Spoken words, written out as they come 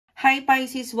Hi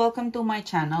Pisces, welcome to my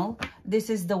channel. This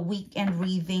is the weekend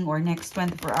reading or next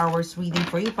 24 hours reading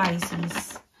for you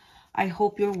Pisces. I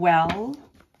hope you're well.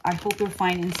 I hope you're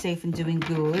fine and safe and doing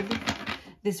good.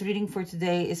 This reading for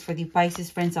today is for the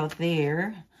Pisces friends out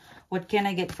there. What can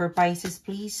I get for Pisces,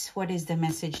 please? What is the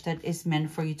message that is meant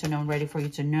for you to know, ready for you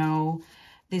to know?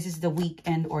 This is the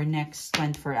weekend or next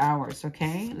 24 hours,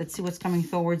 okay? Let's see what's coming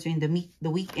towards you in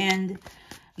the weekend.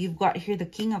 You've got here the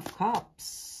King of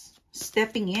Cups.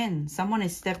 Stepping in. Someone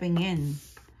is stepping in.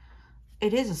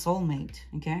 It is a soulmate,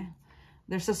 okay?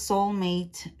 There's a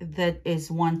soulmate that is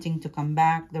wanting to come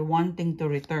back. They're wanting to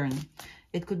return.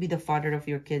 It could be the father of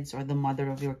your kids or the mother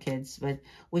of your kids. But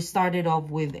we started off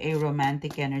with a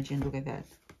romantic energy. And look at that.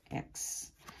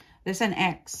 Ex. There's an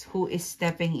ex who is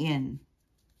stepping in.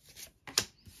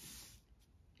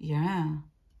 Yeah.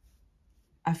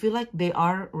 I feel like they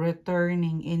are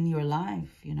returning in your life,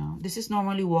 you know. This is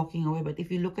normally walking away, but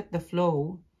if you look at the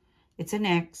flow, it's an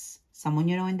ex, someone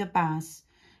you know in the past.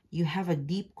 You have a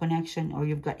deep connection or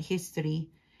you've got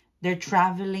history. They're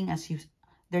traveling as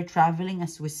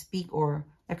we speak, or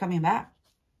they're coming back.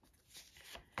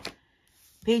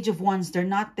 Page of Wands, they're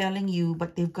not telling you,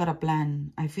 but they've got a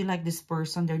plan. I feel like this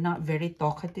person, they're not very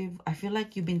talkative. I feel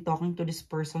like you've been talking to this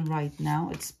person right now.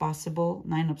 It's possible.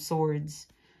 Nine of Swords.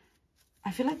 I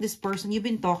feel like this person, you've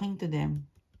been talking to them.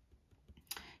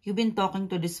 You've been talking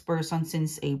to this person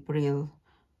since April.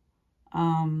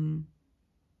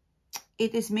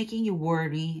 It is making you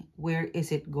worry. Where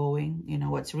is it going? You know,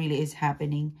 what's really is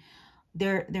happening.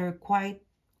 They're quite,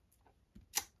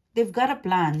 they've got a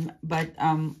plan, but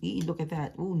look at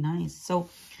that. Oh, nice. So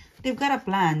they've got a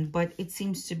plan, but it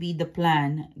seems to be the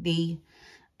plan. They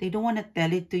don't want to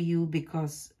tell it to you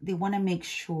because they want to make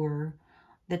sure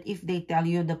that if they tell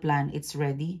you the plan, it's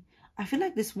ready. I feel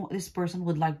like this person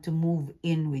would like to move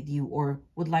in with you, or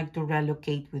would like to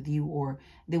relocate with you, or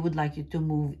they would like you to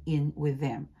move in with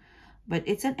them. But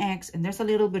it's an ex, and there's a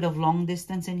little bit of long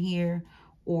distance in here,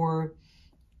 or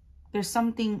there's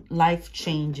something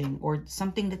life-changing or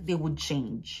something that they would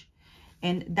change.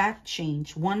 And that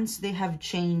change, once they have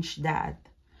changed that,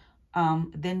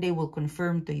 then they will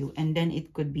confirm to you. And then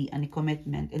it could be a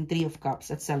commitment. And Three of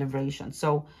Cups, at celebration.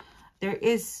 So there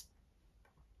is,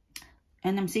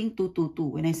 and I'm saying 222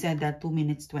 when I said that, 2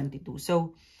 minutes 22.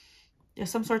 So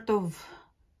there's some sort of,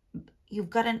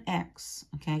 you've got an ex,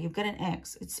 okay? You've got an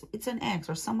ex. It's an ex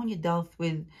or someone you dealt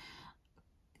with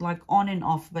like on and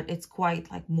off, but it's quite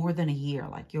like more than a year.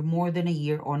 Like you're more than a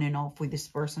year on and off with this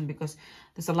person because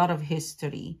there's a lot of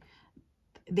history.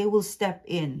 They will step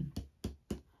in.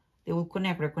 They will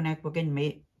connect, reconnect again,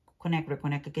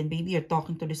 reconnect again. Maybe you're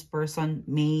talking to this person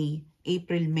May,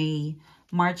 April, May,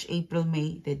 March, April,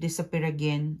 May. They disappear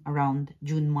again around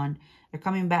June month. They're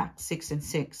coming back 6 and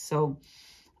 6. So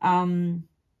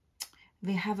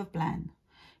they have a plan.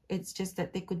 It's just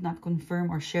that they could not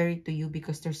confirm or share it to you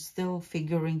because they're still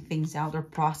figuring things out or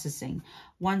processing.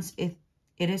 Once it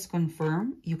is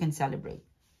confirmed, you can celebrate.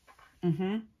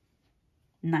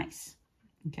 Nice.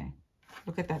 Okay.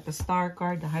 Look at that. The Star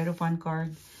card, the Hierophant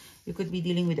card. You could be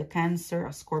dealing with a Cancer,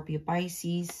 a Scorpio,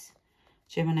 Pisces,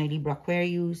 Gemini, Libra,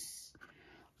 Aquarius.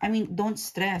 I mean, don't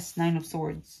stress. Nine of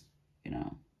Swords, you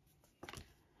know.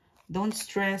 Don't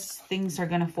stress. Things are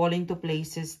going to fall into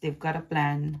places. They've got a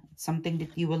plan. It's something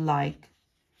that you will like.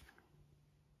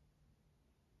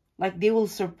 Like they will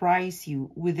surprise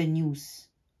you with the news.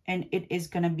 And it is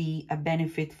going to be a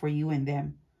benefit for you and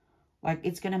them. Like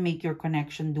it's going to make your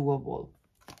connection doable.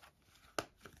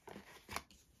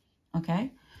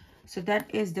 Okay. So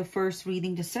that is the first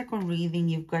reading. The second reading,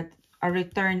 you've got a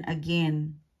return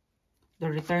again. The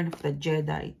return of the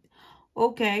Jedi.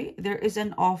 Okay, there is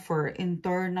an offer,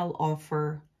 internal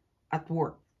offer at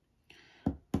work.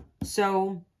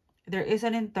 So there is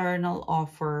an internal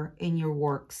offer in your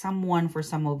work. Someone, for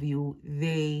some of you,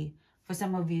 they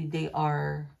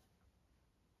are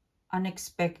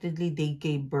unexpectedly, they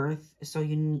gave birth. So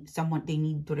you need someone, they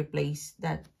need to replace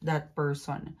that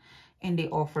person, and they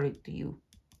offer it to you.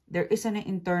 There is an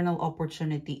internal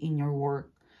opportunity in your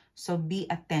work. So be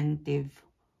attentive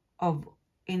of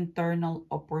internal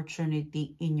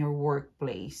opportunity in your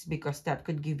workplace, because that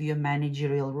could give you a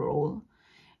managerial role,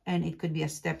 and it could be a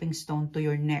stepping stone to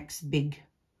your next big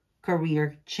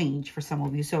career change for some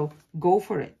of you. So go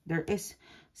for it. There is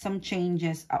some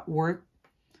changes at work.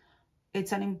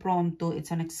 It's an impromptu,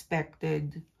 it's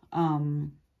unexpected,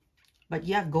 but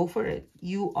yeah, go for it.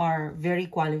 You are very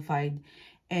qualified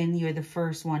and you're the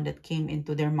first one that came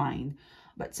into their mind.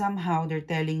 But somehow they're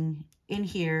telling in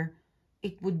here,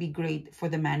 it would be great for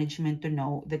the management to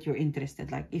know that you're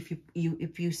interested. Like if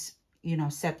you know,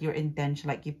 set your intention,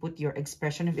 like you put your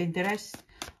expression of interest,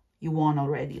 you won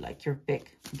already, like your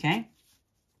pick, okay?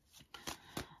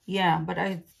 Yeah, but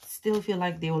I still feel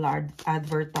like they will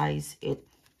advertise it.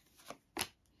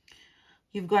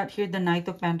 You've got here the Knight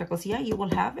of Pentacles. Yeah, you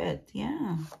will have it.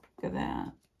 Yeah, look at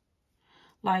that.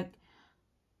 Like,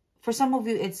 for some of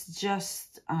you, it's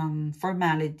just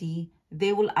formality.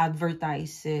 They will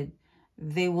advertise it.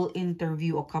 They will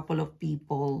interview a couple of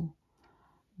people.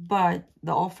 But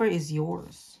the offer is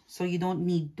yours. So you don't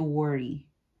need to worry.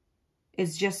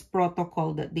 It's just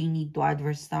protocol that they need to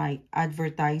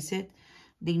advertise it.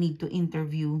 They need to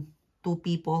interview two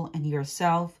people and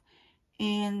yourself.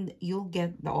 And you'll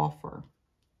get the offer.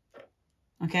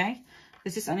 Okay?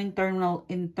 This is an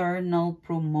internal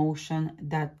promotion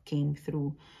that came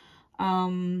through.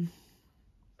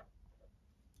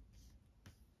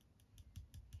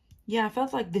 Yeah, I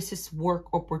felt like this is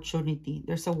work opportunity.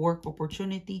 There's a work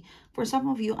opportunity. For some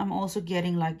of you, I'm also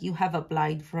getting like you have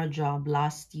applied for a job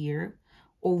last year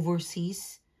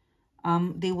overseas.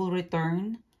 They will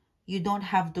return. You don't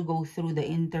have to go through the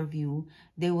interview.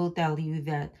 They will tell you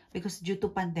that because due to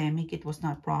pandemic, it was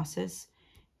not processed.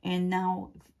 And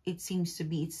now it seems to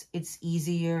be it's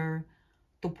easier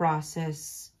to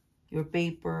process your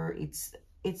paper.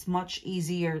 It's much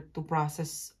easier to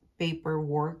process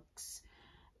paperwork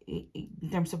in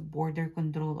terms of border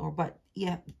control. Or but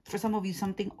yeah, for some of you,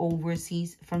 something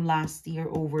overseas from last year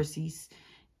overseas,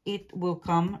 it will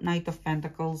come. Knight of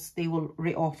Pentacles, they will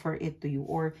reoffer it to you.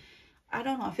 Or I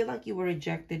don't know, I feel like you were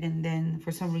rejected and then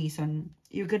for some reason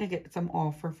you're gonna get some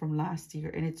offer from last year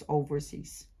and it's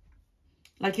overseas.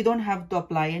 Like you don't have to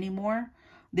apply anymore.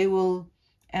 They will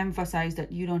emphasize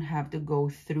that you don't have to go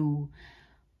through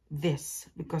this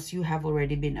because you have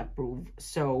already been approved.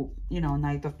 So, you know,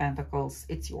 Knight of Pentacles,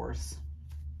 it's yours.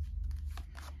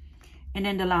 And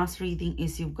then the last reading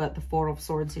is you've got the Four of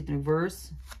Swords in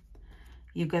reverse.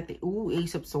 You've got the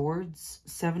Ace of Swords,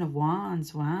 Seven of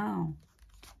Wands. Wow.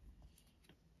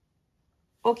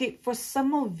 Okay, for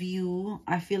some of you,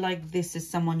 I feel like this is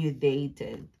someone you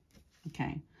dated.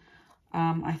 Okay.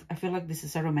 I feel like this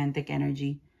is a romantic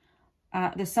energy.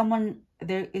 There is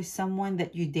someone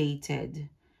that you dated.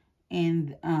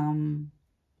 And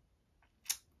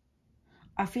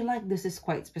I feel like this is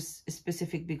quite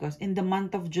specific because in the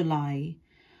month of July,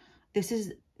 this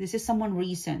is someone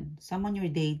recent, someone you're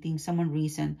dating, someone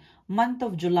recent. Month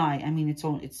of July, I mean,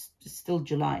 it's still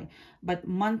July, but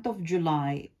month of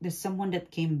July, there's someone that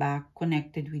came back,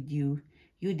 connected with you,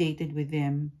 you dated with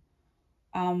them.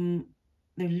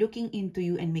 They're looking into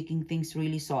you and making things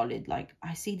really solid. Like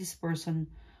I see this person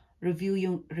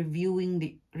reviewing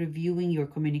your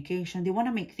communication. They want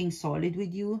to make things solid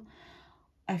with you.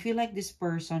 I feel like this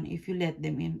person, if you let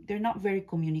them in, they're not very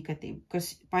communicative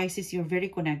because Pisces, you're very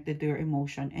connected to your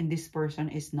emotion and this person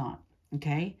is not,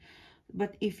 okay?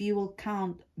 But if you will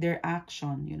count their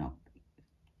action, you know,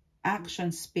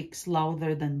 action speaks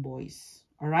louder than voice,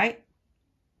 all right?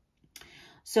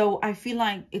 So I feel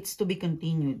like it's to be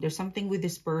continued. There's something with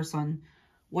this person,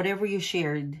 whatever you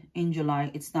shared in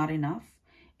July, it's not enough.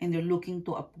 And they're looking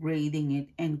to upgrading it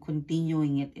and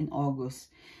continuing it in August.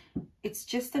 It's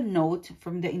just a note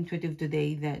from the intuitive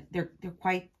today that they're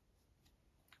quiet.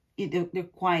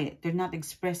 They're not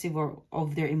expressive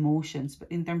of their emotions.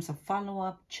 But in terms of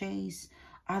follow-up, chase,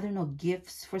 I don't know,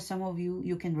 gifts for some of you,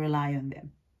 you can rely on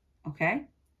them. Okay?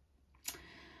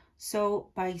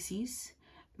 So, Pisces,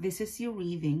 this is your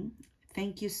reading.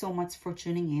 Thank you so much for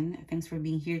tuning in. Thanks for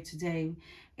being here today.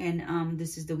 And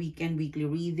this is the weekly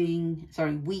reading.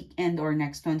 Sorry, weekend or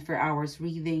next 24 hours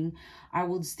reading. I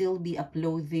will still be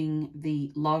uploading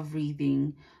the love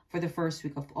reading for the first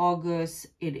week of August.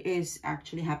 It is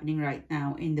actually happening right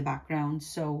now in the background.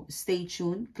 So stay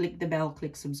tuned. Click the bell,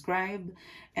 click subscribe.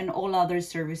 And all other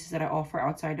services that I offer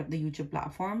outside of the YouTube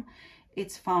platform,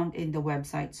 it's found in the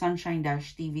website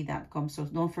sunshine-tv.com. So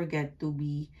don't forget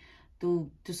to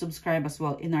subscribe as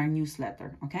well in our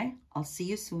newsletter. Okay, I'll see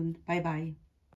you soon. Bye bye.